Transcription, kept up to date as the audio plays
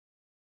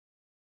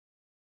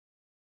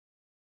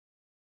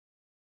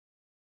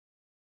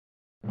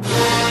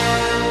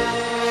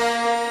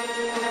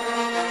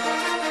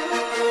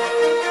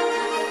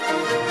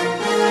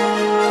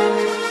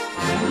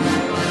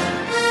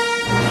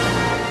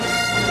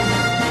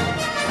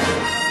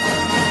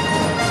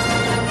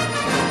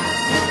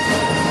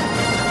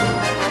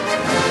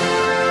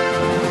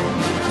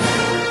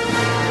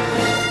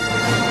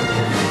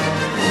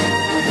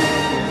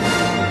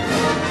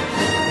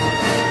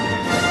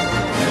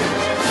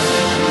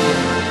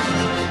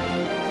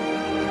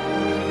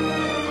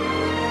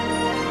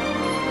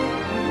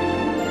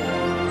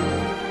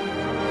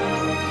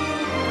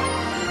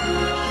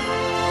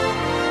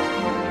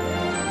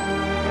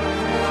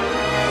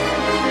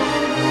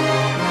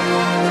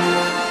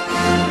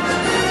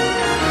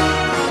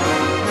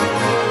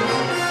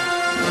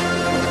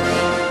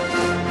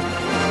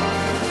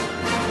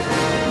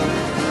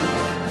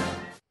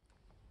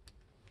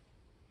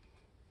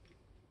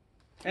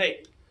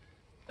Hey,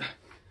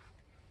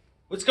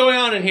 what's going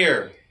on in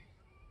here?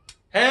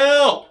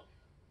 Help!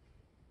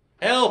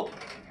 Help!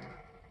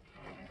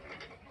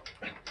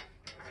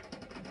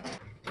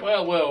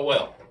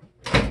 Well.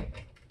 You're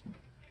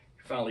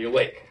finally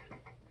awake.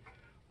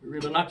 We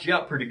really knocked you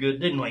out pretty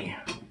good, didn't we?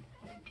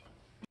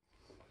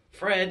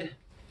 Fred,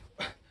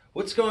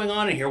 what's going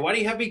on in here? Why do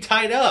you have me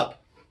tied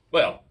up?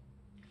 Well,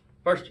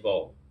 first of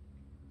all,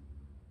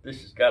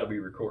 this has got to be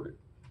recorded.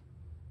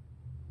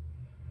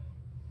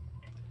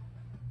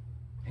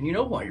 And you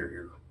know why you're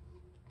here.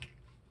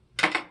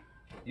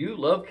 You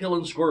love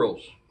killing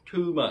squirrels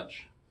too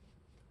much.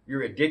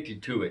 You're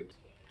addicted to it.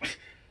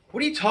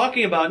 What are you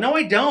talking about? No,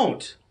 I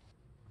don't.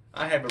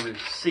 I have a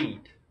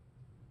receipt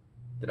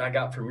that I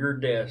got from your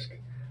desk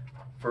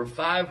for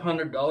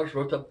 $500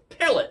 worth of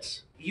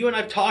pellets. You and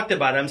I've talked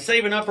about it. I'm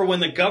saving up for when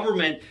the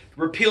government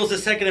repeals the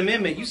Second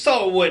Amendment. You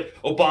saw what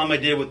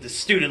Obama did with the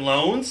student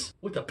loans.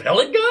 With a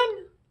pellet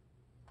gun?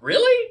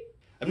 Really?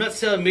 I'm not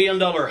selling $1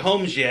 million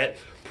homes yet.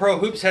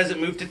 Prohoops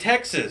hasn't moved to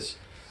Texas.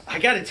 I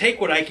gotta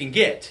take what I can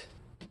get.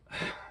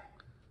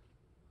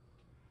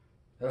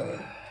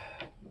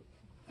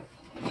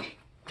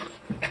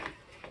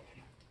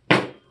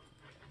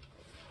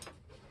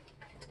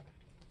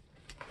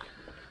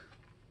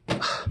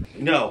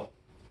 No.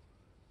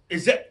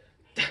 Is that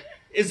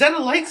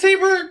a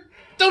lightsaber?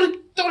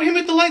 Don't hit me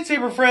with the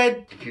lightsaber,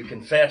 Fred. If you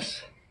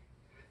confess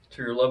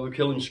to your love of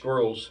killing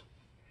squirrels,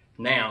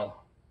 now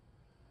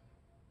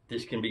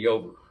this can be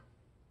over.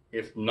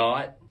 If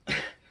not,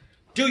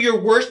 do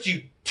your worst,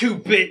 you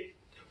two-bit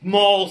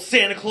mall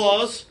Santa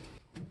Claus.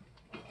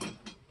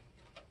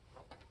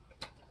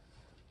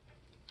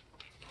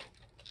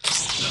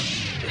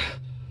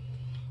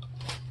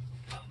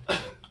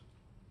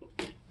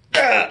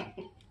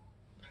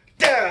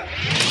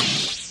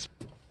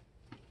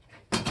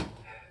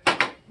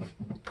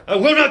 I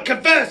will not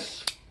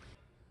confess!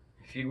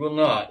 If you will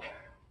not,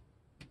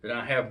 then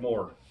I have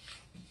more.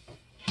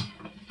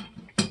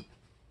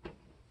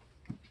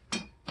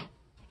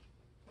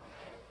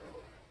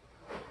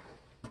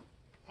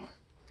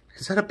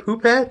 Is that a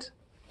poop hat?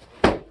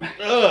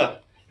 Ugh!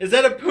 Is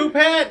that a poop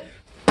hat?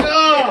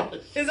 Oh!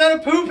 Is that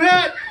a poop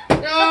hat?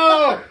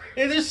 Oh!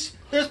 There's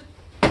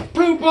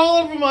poop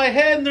all over my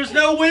head and there's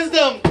no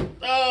wisdom!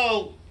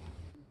 Oh!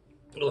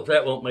 Well, if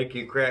that won't make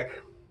you crack,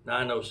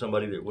 I know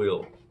somebody that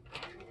will.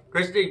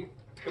 Christy,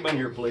 come in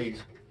here,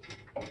 please.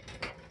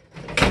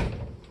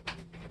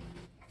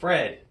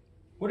 Fred,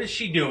 what is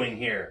she doing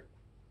here?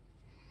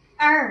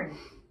 Ern,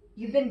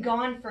 you've been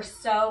gone for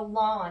so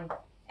long.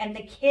 And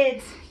the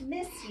kids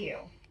miss you.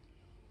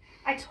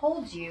 I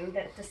told you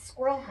that the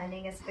squirrel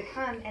hunting has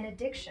become an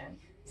addiction,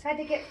 so I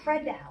had to get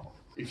Fred to help.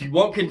 If you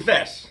won't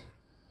confess,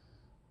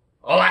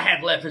 all I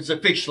have left is a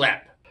fish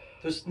slap.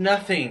 There's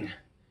nothing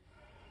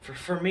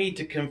for me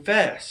to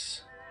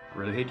confess. I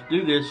really hate to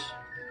do this.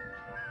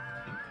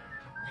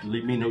 You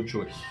leave me no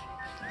choice.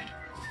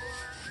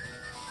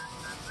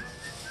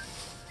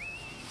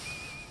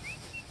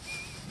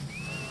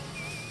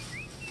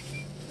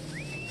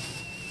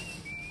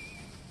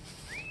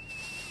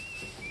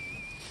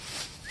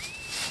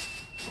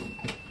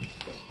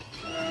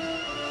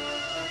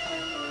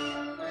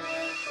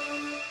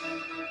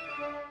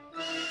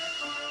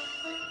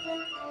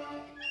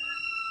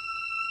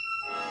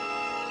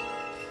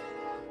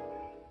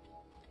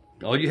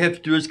 All you have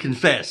to do is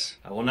confess.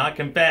 I will not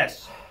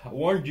confess. I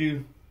warned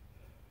you.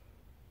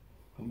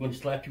 I'm going to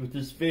slap you with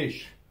this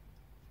fish.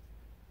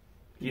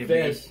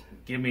 Confess.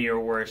 Give me your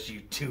worst,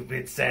 you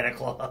two-bit Santa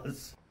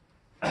Claus.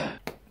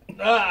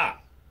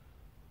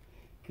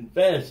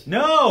 Confess.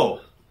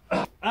 No!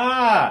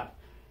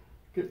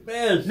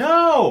 Confess.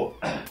 No!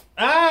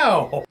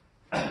 Ow!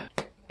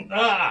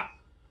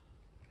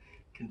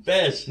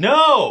 Confess.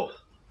 No!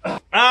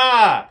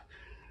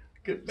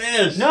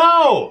 Confess.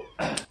 No!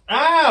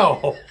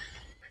 Ow!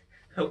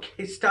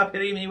 Okay, stop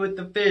hitting me with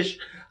the fish.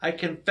 I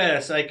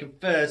confess.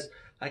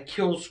 I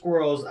kill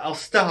squirrels. I'll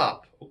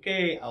stop.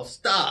 Okay, I'll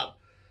stop.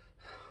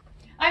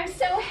 I'm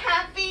so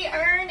happy,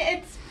 Ern.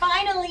 It's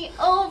finally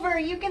over.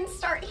 You can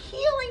start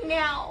healing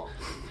now.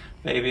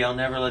 Baby, I'll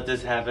never let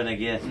this happen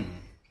again.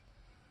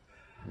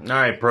 All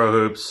right,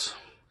 Prohoops.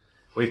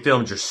 We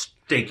filmed your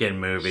stinking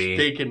movie.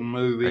 Stinking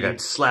movie. I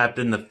got slapped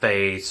in the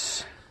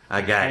face.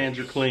 Hands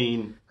are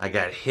clean. I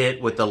got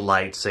hit with the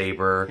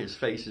lightsaber. His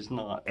face is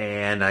not.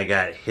 And I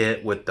got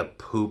hit with the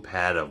poop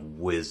hat of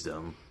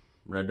wisdom.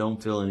 But I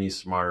don't feel any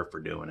smarter for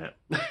doing it.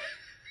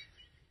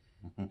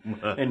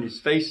 And his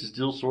face is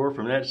still sore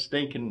from that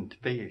stinking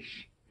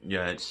fish.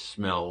 Yeah, it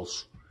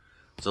smells.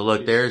 So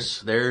look,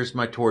 there's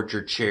my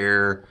torture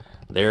chair.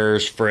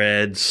 There's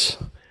Fred's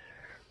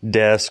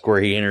desk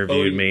where he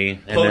interviewed me.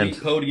 And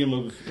podium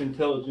of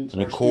intelligence.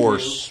 of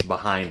course,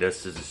 behind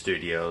us is the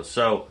studio.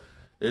 So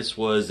this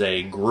was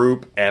a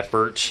group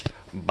effort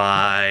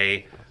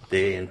by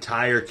the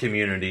entire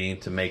community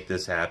to make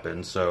this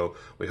happen. So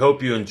we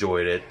hope you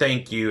enjoyed it.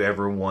 Thank you,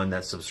 everyone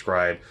that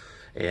subscribed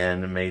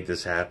and made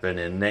this happen.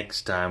 And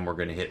next time, we're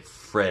going to hit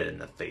Fred in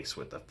the face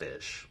with a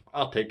fish.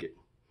 I'll take it.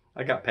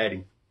 I got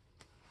Patty.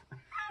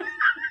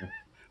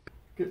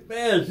 Good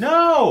best.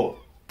 No!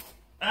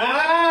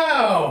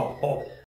 Ow!